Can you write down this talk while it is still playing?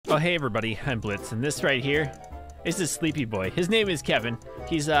Oh, hey everybody, I'm Blitz, and this right here is this sleepy boy. His name is Kevin.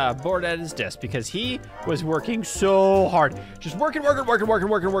 He's bored at his desk because he was working so hard. Just working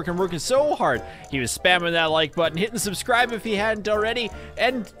so hard. He was spamming that like button, hitting subscribe if he hadn't already,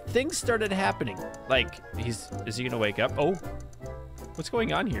 and things started happening. Like, is he gonna wake up? Oh, what's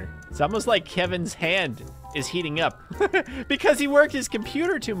going on here? It's almost like Kevin's hand is heating up because he worked his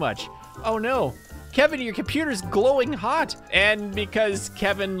computer too much. Oh no. Kevin, your computer's glowing hot. And because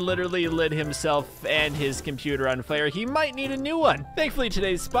Kevin literally lit himself and his computer on fire, he might need a new one. Thankfully,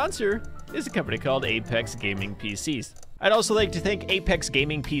 today's sponsor is a company called Apex Gaming PCs. I'd also like to thank Apex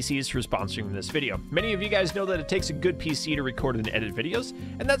Gaming PCs for sponsoring this video. Many of you guys know that it takes a good PC to record and edit videos,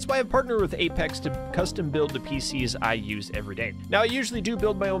 and that's why I've partnered with Apex to custom build the PCs I use every day. Now, I usually do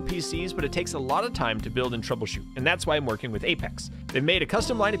build my own PCs, but it takes a lot of time to build and troubleshoot, and that's why I'm working with Apex. They've made a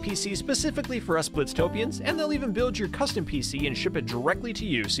custom line of PCs specifically for us Blitztopians, and they'll even build your custom PC and ship it directly to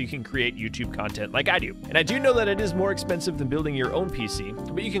you so you can create YouTube content like I do. And I do know that it is more expensive than building your own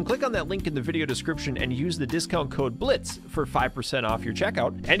PC, but you can click on that link in the video description and use the discount code BLITZ for 5% off your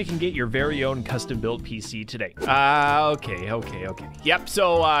checkout, and you can get your very own custom built PC today. Okay. Yep,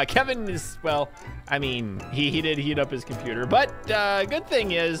 so Kevin is, well, I mean, he did heat up his computer, but good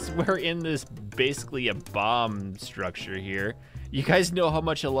thing is we're in this basically a bomb structure here. You guys know how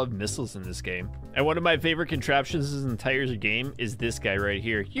much I love missiles in this game. And one of my favorite contraptions in the entire game is this guy right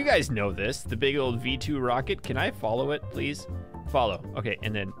here. You guys know this, the big old V2 rocket. Can I follow it, please? Follow. Okay,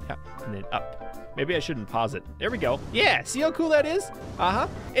 and then up. Maybe I shouldn't pause it. There we go. Yeah, see how cool that is?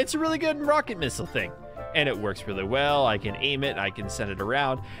 It's a really good rocket missile thing. And it works really well. I can aim it, I can send it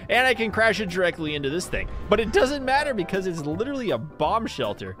around, and I can crash it directly into this thing. But it doesn't matter because it's literally a bomb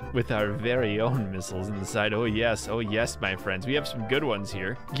shelter with our very own missiles inside. Oh yes, my friends. We have some good ones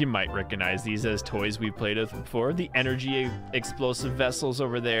here. You might recognize these as toys we played with before. The energy explosive vessels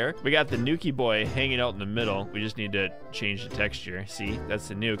over there. We got the Nuki boy hanging out in the middle. We just need to change the texture. See, that's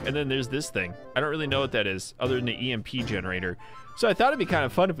the nuke. And then there's this thing. I don't really know what that is other than the EMP generator. So I thought it'd be kind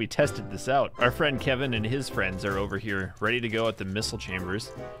of fun if we tested this out. Our friend Kevin and his friends are over here ready to go at the missile chambers.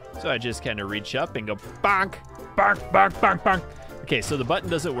 So I just kind of reach up and go bonk, bonk, bonk, bonk, bonk. Okay, so the button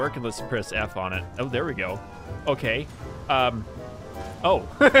doesn't work unless you press F on it. Oh, there we go. Okay. Oh,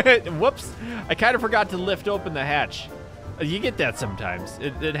 whoops. I kind of forgot to lift open the hatch. You get that sometimes.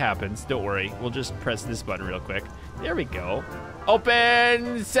 It happens. Don't worry. We'll just press this button real quick. There we go.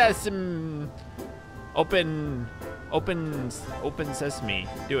 Open sesame. Open sesame.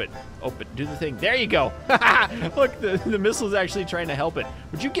 Do it. Do the thing. There you go. Look, the missile's actually trying to help it.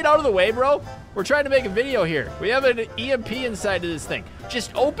 Would you get out of the way, bro? We're trying to make a video here. We have an EMP inside of this thing.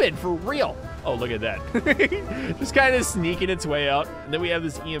 Just open for real. Oh, look at that. Just kind of sneaking its way out. And then we have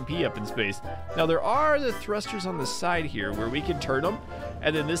this EMP up in space. Now, there are the thrusters on the side here where we can turn them,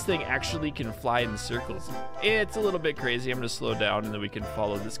 and then this thing actually can fly in circles. It's a little bit crazy. I'm going to slow down, and then we can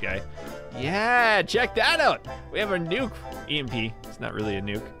follow this guy. Yeah, check that out. We have a nuke EMP. It's not really a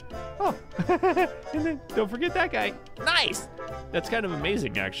nuke. Oh, and then don't forget that guy. Nice. That's kind of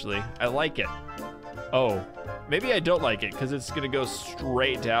amazing, actually. I like it. Oh, maybe I don't like it because it's going to go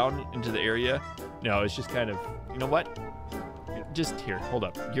straight down into the area. No, it's just kind of, you know what? Just here, hold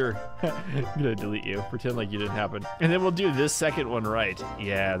up. I'm gonna delete you. Pretend like you didn't happen. And then we'll do this second one right.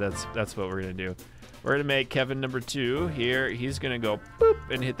 Yeah, that's what we're gonna do. We're gonna make Kevin number 2 here. He's gonna go boop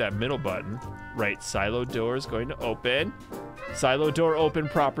and hit that middle button. Right, silo door is going to open. Silo door open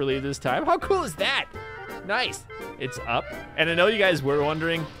properly this time. How cool is that? Nice. It's up. And I know you guys were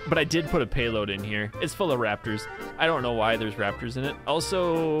wondering, but I did put a payload in here. It's full of raptors. I don't know why there's raptors in it.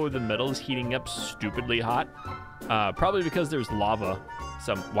 Also, the metal is heating up stupidly hot. Probably because there's lava.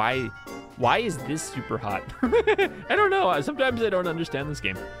 Why is this super hot? I don't know. Sometimes I don't understand this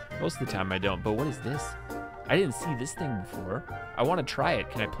game. Most of the time I don't. But what is this? I didn't see this thing before. I want to try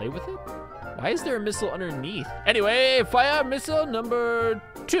it. Can I play with it? Why is there a missile underneath? Anyway, fire missile number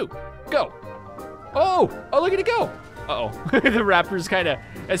 2. Go. Oh, look at it go. Uh-oh. The raptor's kind of,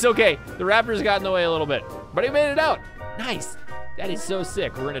 it's okay. The raptor's got in the way a little bit, but he made it out. Nice. That is so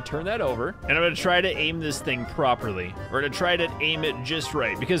sick. We're gonna turn that over, and I'm gonna try to aim this thing properly. We're gonna try to aim it just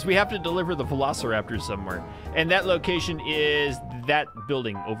right, because we have to deliver the velociraptor somewhere. And that location is that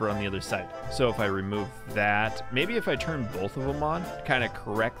building over on the other side. So if I remove that, maybe if I turn both of them on, kind of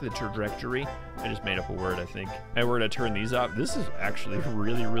correct the trajectory. I just made up a word, I think. And we're gonna turn these off. This is actually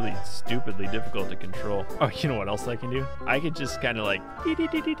really, really stupidly difficult to control. Oh, you know what else I can do? I could just kind of like,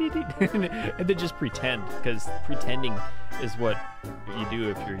 and then just pretend, because pretending is what you do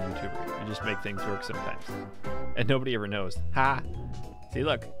if you're a YouTuber. You just make things work sometimes. And nobody ever knows. Ha! See,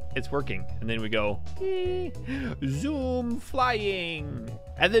 look. it's working. And then we go, zoom, flying.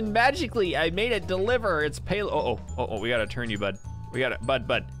 And then magically, I made it deliver its payload. Oh, we gotta turn you, bud. We gotta,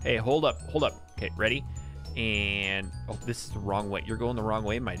 bud. Hey, hold up. Okay, ready? And, oh, this is the wrong way. You're going the wrong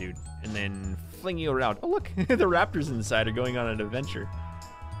way, my dude. And then fling you around. Oh, look, the raptors inside are going on an adventure.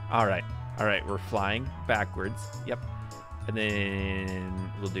 All right, we're flying backwards. Yep. And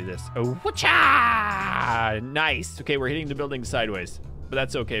then we'll do this. Oh, whatcha! Nice. Okay, we're hitting the building sideways. But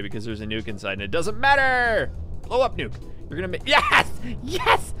that's okay because there's a nuke inside and it doesn't matter. Blow up nuke. You're gonna make,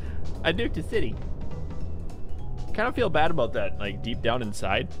 yes! I nuked a city. Kind of feel bad about that, like deep down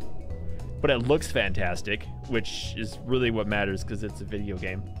inside. But it looks fantastic, which is really what matters because it's a video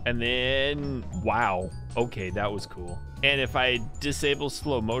game. And then, wow. Okay, that was cool. And if I disable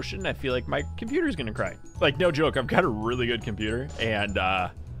slow motion, I feel like my computer's gonna cry. Like, no joke, I've got a really good computer and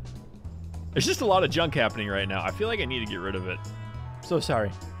there's just a lot of junk happening right now. I feel like I need to get rid of it. So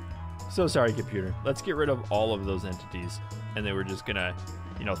sorry, computer. Let's get rid of all of those entities. And then we're just gonna,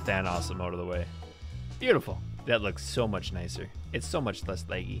 you know, Thanos them out of the way. Beautiful. That looks so much nicer. It's so much less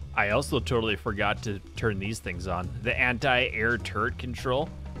laggy. I also totally forgot to turn these things on. The anti-air turret control.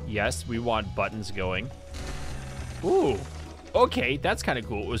 Yes, we want buttons going. Ooh, okay, that's kind of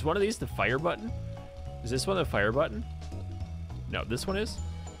cool. Was one of these the fire button? Is this one the fire button? No, this one is?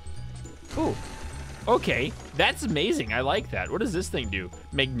 Ooh, okay, that's amazing. I like that. What does this thing do?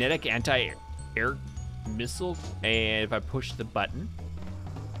 Magnetic anti-air missile. And if I push the button,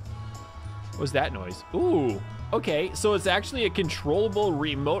 what's that noise? Ooh, okay, so it's actually a controllable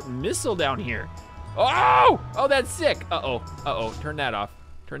remote missile down here. Oh, that's sick. Uh-oh, turn that off.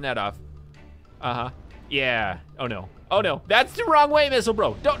 Uh-huh, yeah, oh no, that's the wrong way, missile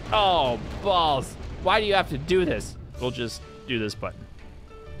bro. Don't, oh, balls. Why do you have to do this? We'll just do this button.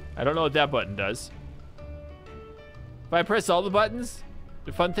 I don't know what that button does. If I press all the buttons,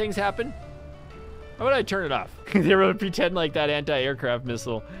 do fun things happen? How about I turn it off? They were pretend like that anti-aircraft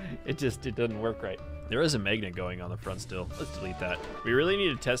missile, it doesn't work right. There is a magnet going on the front still. Let's delete that. We really need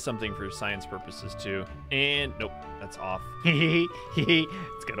to test something for science purposes too. And nope, that's off.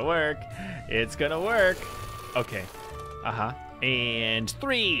 It's gonna work. It's gonna work. Okay, And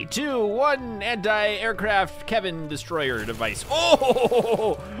 3, 2, 1, anti-aircraft Kevin destroyer device.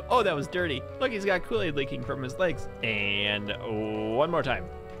 Oh, that was dirty. Look, he's got Kool-Aid leaking from his legs. And one more time.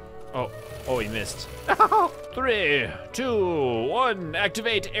 Oh, he missed. 3, 2, 1,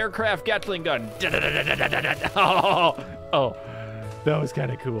 activate aircraft Gatling gun. Oh, that was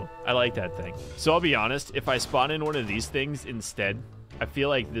kind of cool. I like that thing. So I'll be honest, if I spawn in one of these things instead, I feel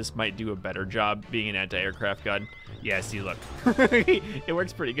like this might do a better job being an anti-aircraft gun. Yeah, see, look. It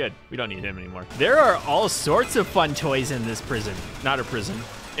works pretty good. We don't need him anymore. There are all sorts of fun toys in this prison. Not a prison.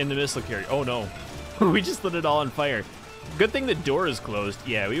 In the missile carrier. Oh, no. We just lit it all on fire. Good thing the door is closed.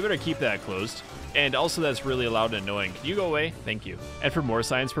 Yeah, we better keep that closed. And also that's really loud and annoying. Can you go away? Thank you. And for more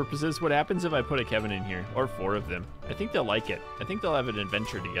science purposes, what happens if I put a Kevin in here? Or 4 of them? I think they'll like it. I think they'll have an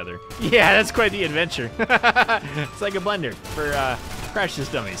adventure together. Yeah, that's quite the adventure. It's like a blender for crash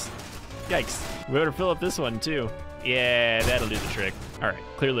test dummies. Yikes. We better fill up this one too. Yeah, that'll do the trick. All right,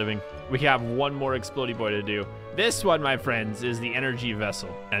 clear living. We have one more explodey boy to do. This one, my friends, is the energy vessel.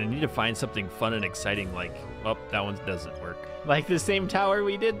 And I need to find something fun and exciting like, oh, that one doesn't work. Like the same tower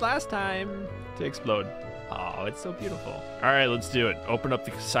we did last time to explode. Oh, it's so beautiful. All right, let's do it. Open up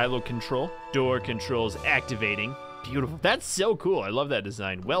the silo control. Door controls activating. Beautiful. That's so cool. I love that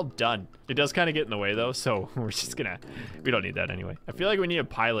design. Well done. It does kind of get in the way though, so we're just gonna, we don't need that anyway. I feel like we need a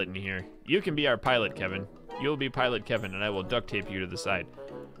pilot in here. You can be our pilot, Kevin. You'll be pilot Kevin, and I will duct tape you to the side.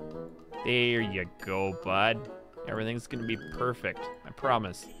 There you go, bud. Everything's gonna be perfect. I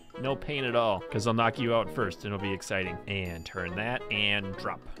promise. No pain at all, because I'll knock you out first, and it'll be exciting. And turn that, and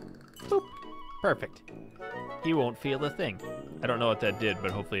drop. Boop. Perfect. He won't feel a thing. I don't know what that did,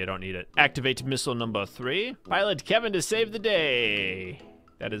 but hopefully I don't need it. Activate missile number 3. Pilot Kevin to save the day.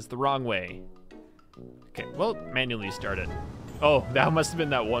 That is the wrong way. Okay, well, manually start it. Oh, that must have been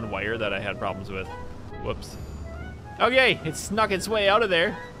that one wire that I had problems with. Whoops. Okay, it snuck its way out of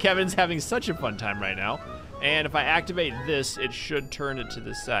there. Kevin's having such a fun time right now. And if I activate this, it should turn it to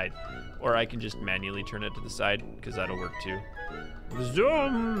the side. Or I can just manually turn it to the side, because that'll work too.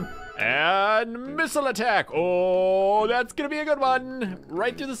 Zoom! And missile attack! Oh, that's gonna be a good one!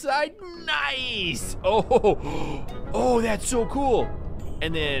 Right through the side, nice! Oh, that's so cool!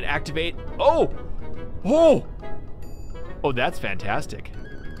 And then activate, oh, that's fantastic.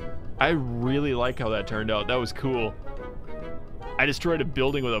 I really like how that turned out, that was cool. I destroyed a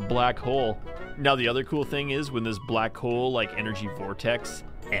building with a black hole. Now the other cool thing is when this black hole, like energy vortex,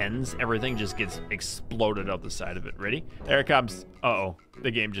 ends, everything just gets exploded out the side of it. Ready? There it comes. Uh-oh.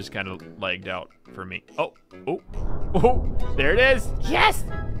 The game just kind of lagged out for me. Oh, oh, oh, there it is. Yes!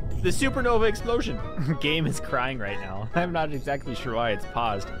 The supernova explosion. Game is crying right now. I'm not exactly sure why it's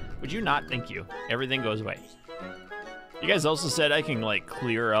paused. Would you not? Thank you. Everything goes away. You guys also said I can like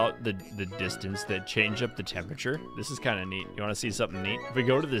clear out the distance that change up the temperature. This is kind of neat. You want to see something neat? If we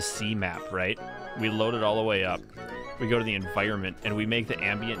go to the sea map, right? We load it all the way up. We go to the environment and we make the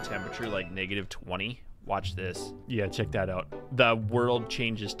ambient temperature like -20. Watch this. Yeah, check that out. The world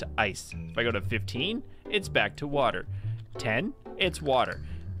changes to ice. If I go to 15, it's back to water. 10, it's water.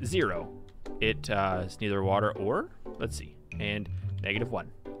 0, it's neither water or, let's see, and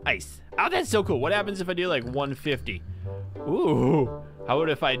 -1, ice. Oh, that's so cool. What happens if I do like 150? Ooh, how about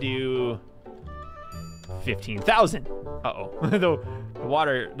if I do 15,000? Uh-oh, the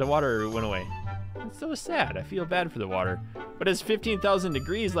water went away. It's so sad. I feel bad for the water. But it's 15,000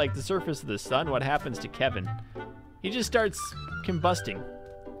 degrees like the surface of the sun. What happens to Kevin? He just starts combusting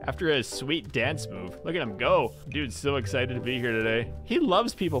after a sweet dance move. Look at him go. Dude's so excited to be here today. He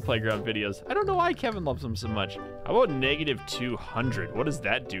loves People Playground videos. I don't know why Kevin loves them so much. How about -200? What does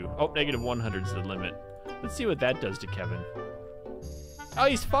that do? Oh, -100 is the limit. Let's see what that does to Kevin. Oh,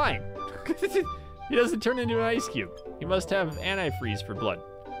 he's fine. He doesn't turn into an ice cube. He must have antifreeze for blood.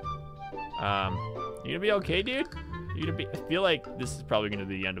 You gonna be okay, dude? You gonna be? I feel like this is probably gonna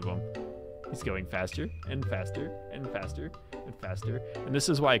be the end of him. He's going faster and faster and faster and faster. And this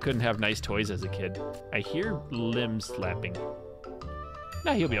is why I couldn't have nice toys as a kid. I hear limbs slapping.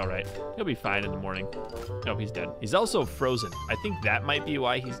 Nah, he'll be all right. He'll be fine in the morning. Nope, he's dead. He's also frozen. I think that might be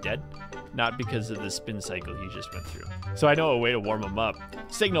why he's dead, not because of the spin cycle he just went through. So I know a way to warm him up.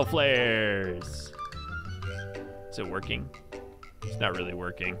 Signal flares. Is it working? It's not really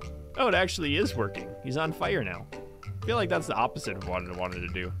working. Oh, it actually is working. He's on fire now. I feel like that's the opposite of what I wanted to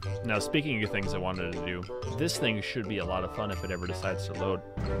do. Now, speaking of things I wanted to do, this thing should be a lot of fun if it ever decides to load.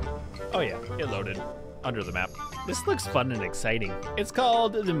 Oh yeah, it loaded under the map. This looks fun and exciting. It's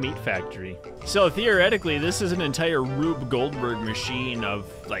called the Meat Factory. So theoretically, this is an entire Rube Goldberg machine of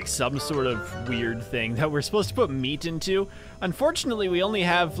like some sort of weird thing that we're supposed to put meat into. Unfortunately, we only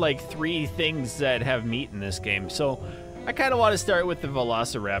have like 3 things that have meat in this game. So I kind of want to start with the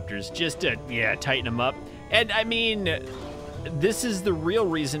Velociraptors just to, yeah, tighten them up. And I mean, this is the real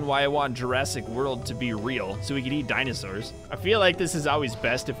reason why I want Jurassic World to be real, so we could eat dinosaurs. I feel like this is always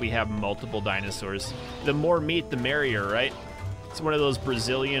best if we have multiple dinosaurs. The more meat, the merrier, right? It's one of those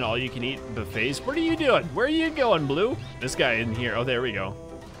Brazilian all-you-can-eat buffets. What are you doing? Where are you going, Blue? This guy in here. Oh, there we go.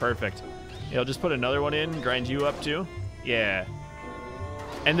 Perfect. Yeah, I'll just put another one in, grind you up too. Yeah.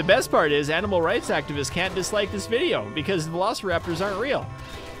 And the best part is animal rights activists can't dislike this video because the Velociraptors aren't real.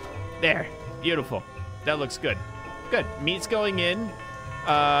 There. Beautiful. That looks good. Good. Meat's going in.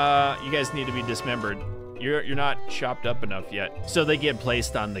 You guys need to be dismembered. You're not chopped up enough yet. So they get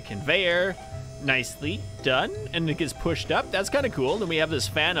placed on the conveyor. Nicely done. And it gets pushed up. That's kind of cool. Then we have this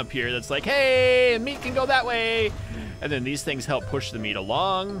fan up here that's like, hey, meat can go that way. And then these things help push the meat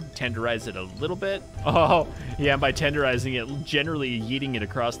along, tenderize it a little bit. Oh, yeah, by tenderizing it, generally yeeting it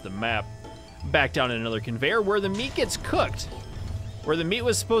across the map. Back down another conveyor where the meat gets cooked. Where the meat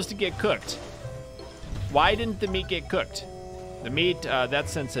was supposed to get cooked. Why didn't the meat get cooked? The meat, that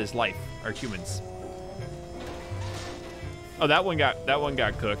sense says life, or humans. Oh, that one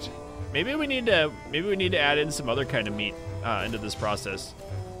got cooked. Maybe we need to add in some other kind of meat into this process.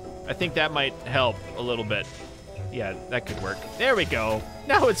 I think that might help a little bit. Yeah, that could work. There we go.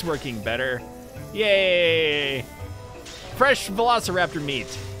 Now it's working better. Yay! Fresh Velociraptor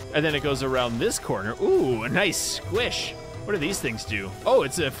meat. And then it goes around this corner. Ooh, a nice squish. What do these things do? Oh,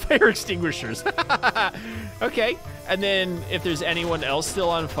 it's a fire extinguishers. Okay. And then if there's anyone else still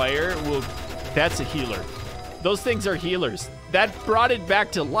on fire, that's a healer. Those things are healers. That brought it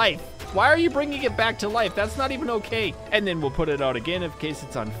back to life. Why are you bringing it back to life? That's not even okay. And then we'll put it out again in case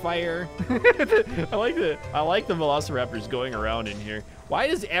it's on fire. I like the Velociraptors going around in here. Why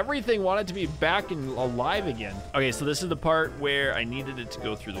does everything want it to be back and alive again? Okay, so this is the part where I needed it to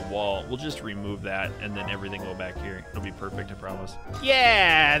go through the wall. We'll just remove that and then everything will go back here. It'll be perfect, I promise.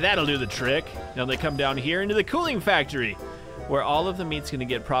 Yeah, that'll do the trick. Now they come down here into the cooling factory where all of the meat's gonna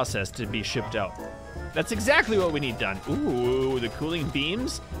get processed to be shipped out. That's exactly what we need done. Ooh, the cooling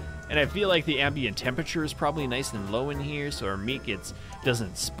beams. And I feel like the ambient temperature is probably nice and low in here so our meat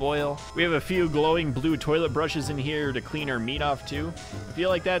doesn't spoil. We have a few glowing blue toilet brushes in here to clean our meat off too. I feel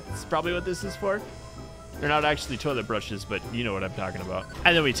like that's probably what this is for. They're not actually toilet brushes, but you know what I'm talking about.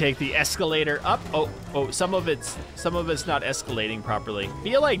 And then we take the escalator up. Oh, some of it's not escalating properly. I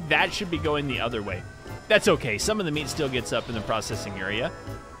feel like that should be going the other way. That's okay. Some of the meat still gets up in the processing area.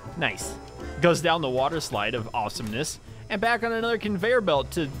 Nice. Goes down the water slide of awesomeness and back on another conveyor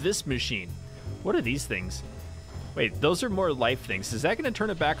belt to this machine. What are these things? Wait, those are more life things. Is that going to turn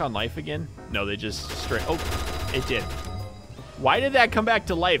it back on life again? No, they just straight... Oh, it did. Why did that come back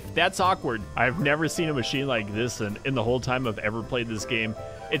to life? That's awkward. I've never seen a machine like this in the whole time I've ever played this game.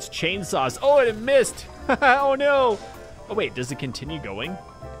 It's chainsaws. Oh, and it missed. Oh, no. Oh, wait, does it continue going?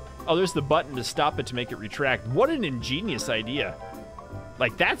 Oh, there's the button to stop it to make it retract. What an ingenious idea.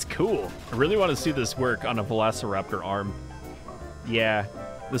 Like, that's cool. I really want to see this work on a Velociraptor arm. Yeah,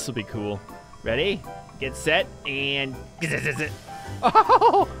 this will be cool. Ready? Get set, and...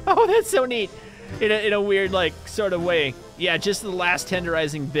 Oh, that's so neat. In a weird, like, sort of way. Yeah, just the last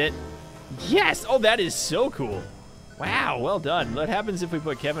tenderizing bit. Yes! Oh, that is so cool. Wow, well done. What happens if we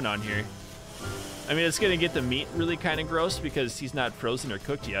put Kevin on here? I mean, it's going to get the meat really kind of gross because he's not frozen or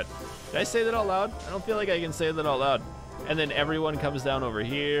cooked yet. Did I say that out loud? I don't feel like I can say that out loud. And then everyone comes down over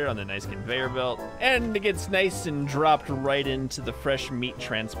here on the nice conveyor belt. And it gets nice and dropped right into the fresh meat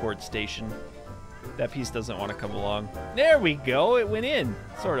transport station. That piece doesn't want to come along. There we go. It went in.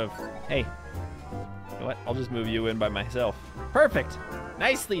 Sort of. Hey. You know what? I'll just move you in by myself. Perfect.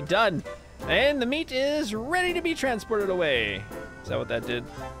 Nicely done. And the meat is ready to be transported away. Is that what that did?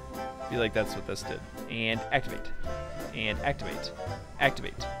 I feel like that's what this did. And activate. And activate.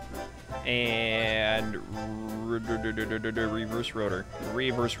 Activate. And reverse rotor.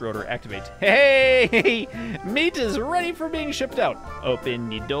 Reverse rotor. Activate. Hey! Meat is ready for being shipped out. Open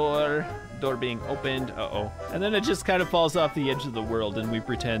the door. Door being opened. Uh-oh. And then it just kind of falls off the edge of the world, and we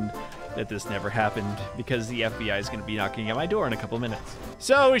pretend that this never happened because the FBI is going to be knocking at my door in a couple minutes.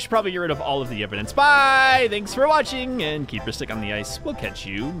 So we should probably get rid of all of the evidence. Bye! Thanks for watching, and keep your stick on the ice. We'll catch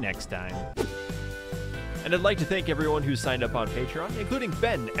you next time. And I'd like to thank everyone who signed up on Patreon, including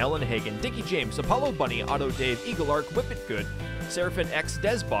Ben, Ellen Hagen, Dickie James, Apollo Bunny, Otto Dave, Eagle Arc, Whip It Good, Seraphin X,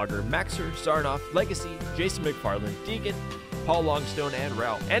 Desbogger, Maxer, Zarnoff, Legacy, Jason McFarland, Deegan, Paul Longstone, and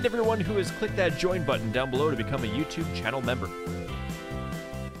Ralph, and everyone who has clicked that join button down below to become a YouTube channel member.